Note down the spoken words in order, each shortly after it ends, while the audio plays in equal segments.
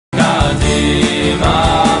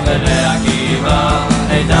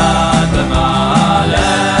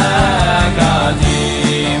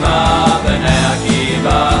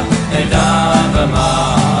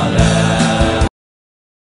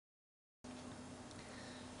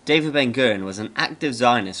David Ben-Gurion was an active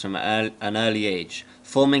Zionist from an early age,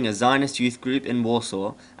 forming a Zionist youth group in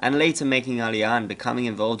Warsaw and later making Aliyah and becoming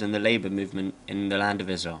involved in the labor movement in the land of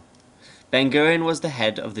Israel. Ben-Gurion was the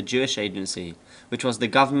head of the Jewish Agency, which was the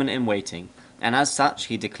government in waiting, and as such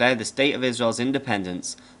he declared the State of Israel's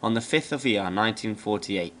independence on the 5th of Iyar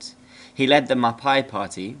 1948. He led the Mapai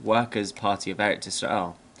Party, Workers' Party of Eretz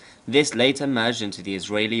Israel. This later merged into the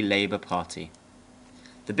Israeli Labour Party.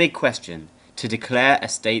 The big question: to declare a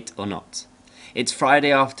state or not. It's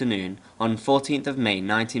Friday afternoon on 14th of May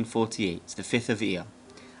 1948, the 5th of Iyar,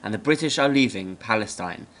 and the British are leaving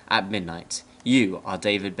Palestine at midnight. You are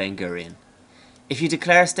David Ben-Gurion. If you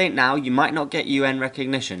declare a state now, you might not get UN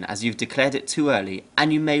recognition as you've declared it too early,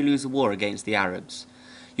 and you may lose a war against the Arabs.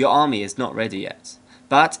 Your army is not ready yet,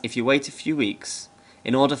 but if you wait a few weeks,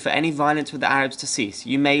 in order for any violence with the Arabs to cease,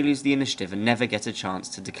 you may lose the initiative and never get a chance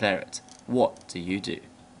to declare it. What do you do?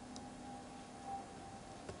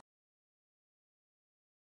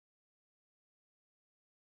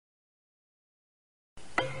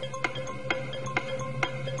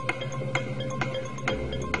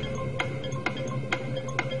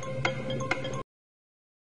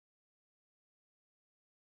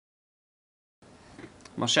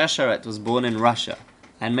 Moshe Sharet was born in Russia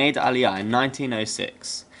and made Aliyah in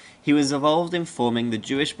 1906. He was involved in forming the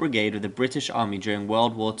Jewish Brigade of the British Army during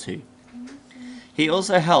World War II. He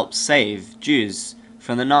also helped save Jews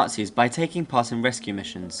from the Nazis by taking part in rescue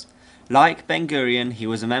missions. Like Ben-Gurion, he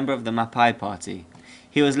was a member of the Mapai Party.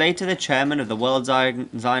 He was later the chairman of the World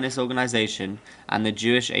Zionist Organization and the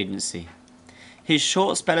Jewish Agency. His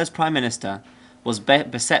short spell as Prime Minister was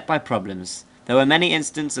beset by problems. There were many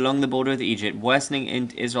incidents along the border with Egypt worsening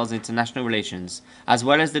Israel's international relations, as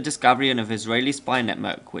well as the discovery of an Israeli spy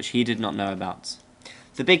network which he did not know about.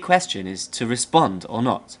 The big question is to respond or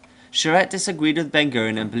not. Sharet disagreed with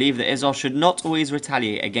Ben-Gurion and believed that Israel should not always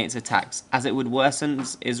retaliate against attacks, as it would worsen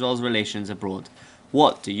Israel's relations abroad.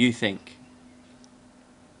 What do you think?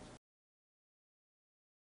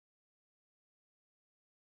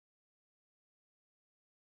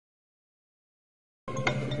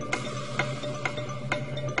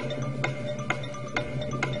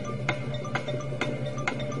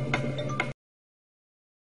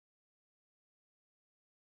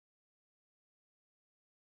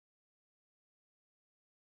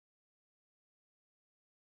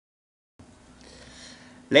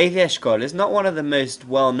 Levi Eshkol is not one of the most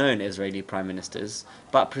well-known Israeli prime ministers,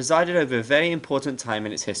 but presided over a very important time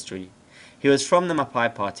in its history. He was from the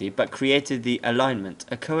Mapai Party, but created the Alignment,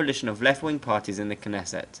 a coalition of left-wing parties in the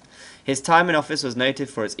Knesset. His time in office was noted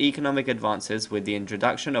for its economic advances with the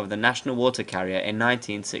introduction of the national water carrier in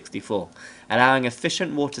 1964, allowing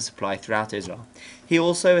efficient water supply throughout Israel. He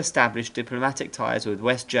also established diplomatic ties with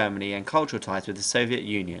West Germany and cultural ties with the Soviet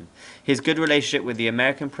Union. His good relationship with the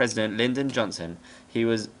American President Lyndon Johnson. He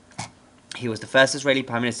was the first Israeli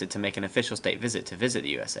Prime Minister to make an official state visit to the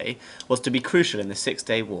USA, was to be crucial in the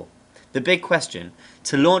Six-Day War. The big question: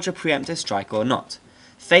 to launch a preemptive strike or not?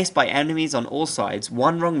 Faced by enemies on all sides,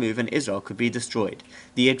 one wrong move and Israel could be destroyed.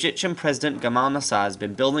 The Egyptian President Gamal Nasser has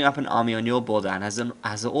been building up an army on your border and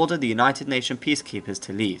has ordered the United Nations peacekeepers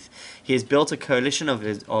to leave. He has built a coalition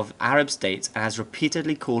of Arab states and has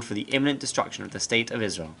repeatedly called for the imminent destruction of the State of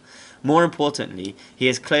Israel. More importantly, he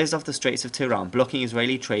has closed off the Straits of Tehran, blocking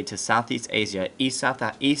Israeli trade to Southeast Asia, East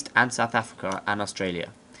and South Africa and Australia.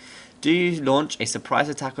 Do you launch a surprise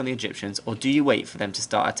attack on the Egyptians, or do you wait for them to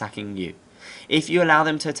start attacking you? If you allow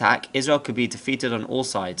them to attack, Israel could be defeated on all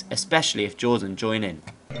sides, especially if Jordan join in.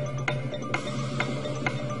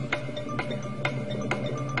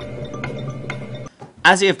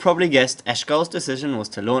 As you have probably guessed, Eshkol's decision was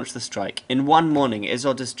to launch the strike. In one morning,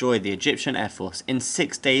 Israel destroyed the Egyptian Air Force. In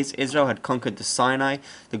 6 days, Israel had conquered the Sinai,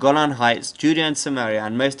 the Golan Heights, Judea and Samaria,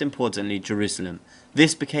 and most importantly, Jerusalem.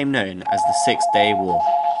 This became known as the Six-Day War.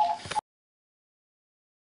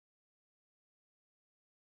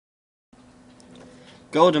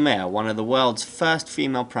 Golda Meir, one of the world's first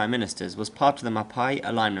female prime ministers, was part of the Mapai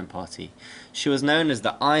Alignment Party. She was known as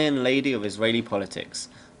the Iron Lady of Israeli politics.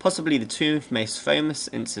 Possibly the two most famous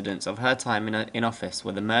incidents of her time in office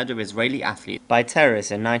were the murder of Israeli athletes by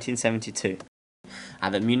terrorists in 1972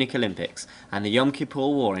 at the Munich Olympics and the Yom Kippur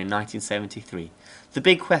War in 1973. The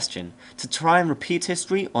big question: to try and repeat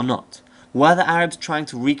history or not? Were the Arabs trying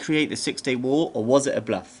to recreate the Six-Day War, or was it a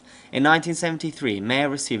bluff? In 1973, Meir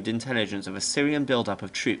received intelligence of a Syrian build-up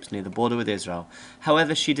of troops near the border with Israel.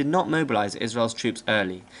 However, she did not mobilize Israel's troops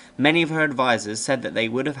early. Many of her advisors said that they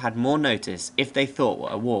would have had more notice if they thought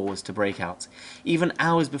a war was to break out. Even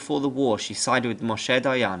hours before the war, she sided with Moshe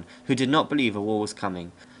Dayan, who did not believe a war was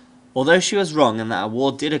coming. Although she was wrong and that a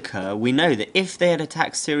war did occur, we know that if they had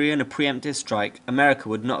attacked Syria in a preemptive strike, America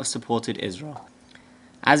would not have supported Israel.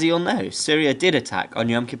 As you all know, Syria did attack on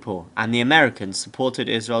Yom Kippur, and the Americans supported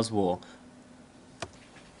Israel's war.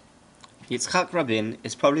 Yitzhak Rabin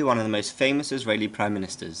is probably one of the most famous Israeli prime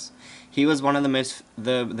ministers. He was one of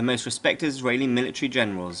the most respected Israeli military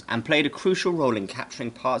generals and played a crucial role in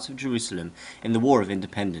capturing parts of Jerusalem in the War of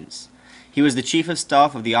Independence. He was the chief of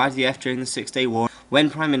staff of the IDF during the Six-Day War. When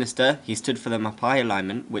Prime Minister, he stood for the Mapai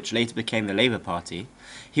alignment, which later became the Labour Party.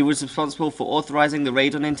 He was responsible for authorising the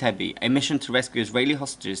raid on Entebbe, a mission to rescue Israeli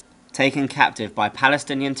hostages taken captive by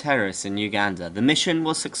Palestinian terrorists in Uganda. The mission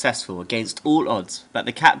was successful against all odds, but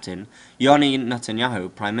the captain, Yoni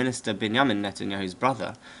Netanyahu, Prime Minister Benjamin Netanyahu's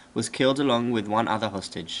brother, was killed along with one other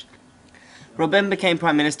hostage. Rabin became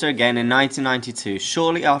Prime Minister again in 1992,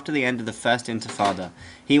 shortly after the end of the First Intifada.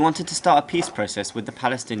 He wanted to start a peace process with the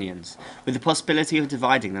Palestinians, with the possibility of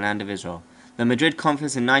dividing the land of Israel. The Madrid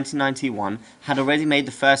Conference in 1991 had already made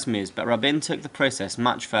the first moves, but Rabin took the process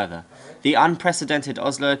much further. The unprecedented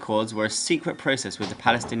Oslo Accords were a secret process with the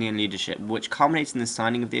Palestinian leadership, which culminated in the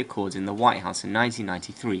signing of the Accords in the White House in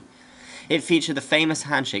 1993. It featured the famous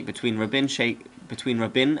handshake between Rabin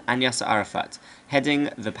and Yasser Arafat, heading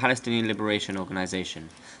the Palestinian Liberation Organization.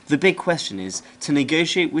 The big question is, to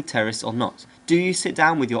negotiate with terrorists or not? Do you sit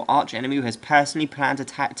down with your arch-enemy who has personally planned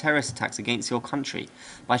terrorist attacks against your country?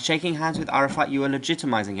 By shaking hands with Arafat, you are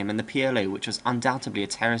legitimizing him and the PLO, which was undoubtedly a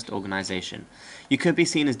terrorist organization. You could be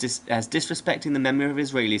seen as disrespecting the memory of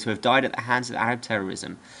Israelis who have died at the hands of Arab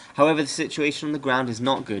terrorism. However, the situation on the ground is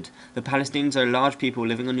not good. The Palestinians are a large people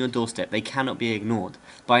living on your doorstep. They cannot be ignored.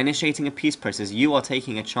 By initiating a peace process, you are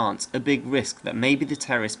taking a chance, a big risk, that maybe the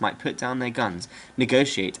terrorists might put down their guns,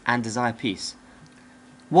 negotiate, and desire peace.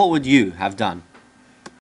 What would you have done?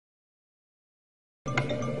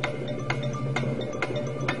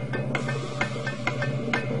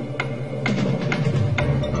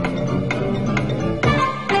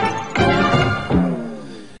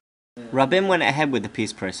 Rabin went ahead with the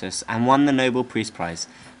peace process and won the Nobel Peace Prize.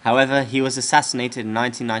 However, he was assassinated in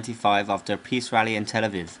 1995 after a peace rally in Tel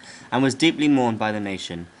Aviv and was deeply mourned by the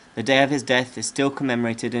nation. The day of his death is still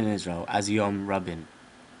commemorated in Israel as Yom Rabin.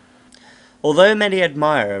 Although many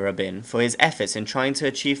admire Rabin for his efforts in trying to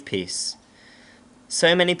achieve peace,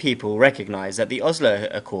 so many people recognize that the Oslo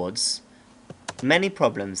Accords many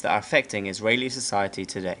problems that are affecting Israeli society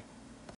today.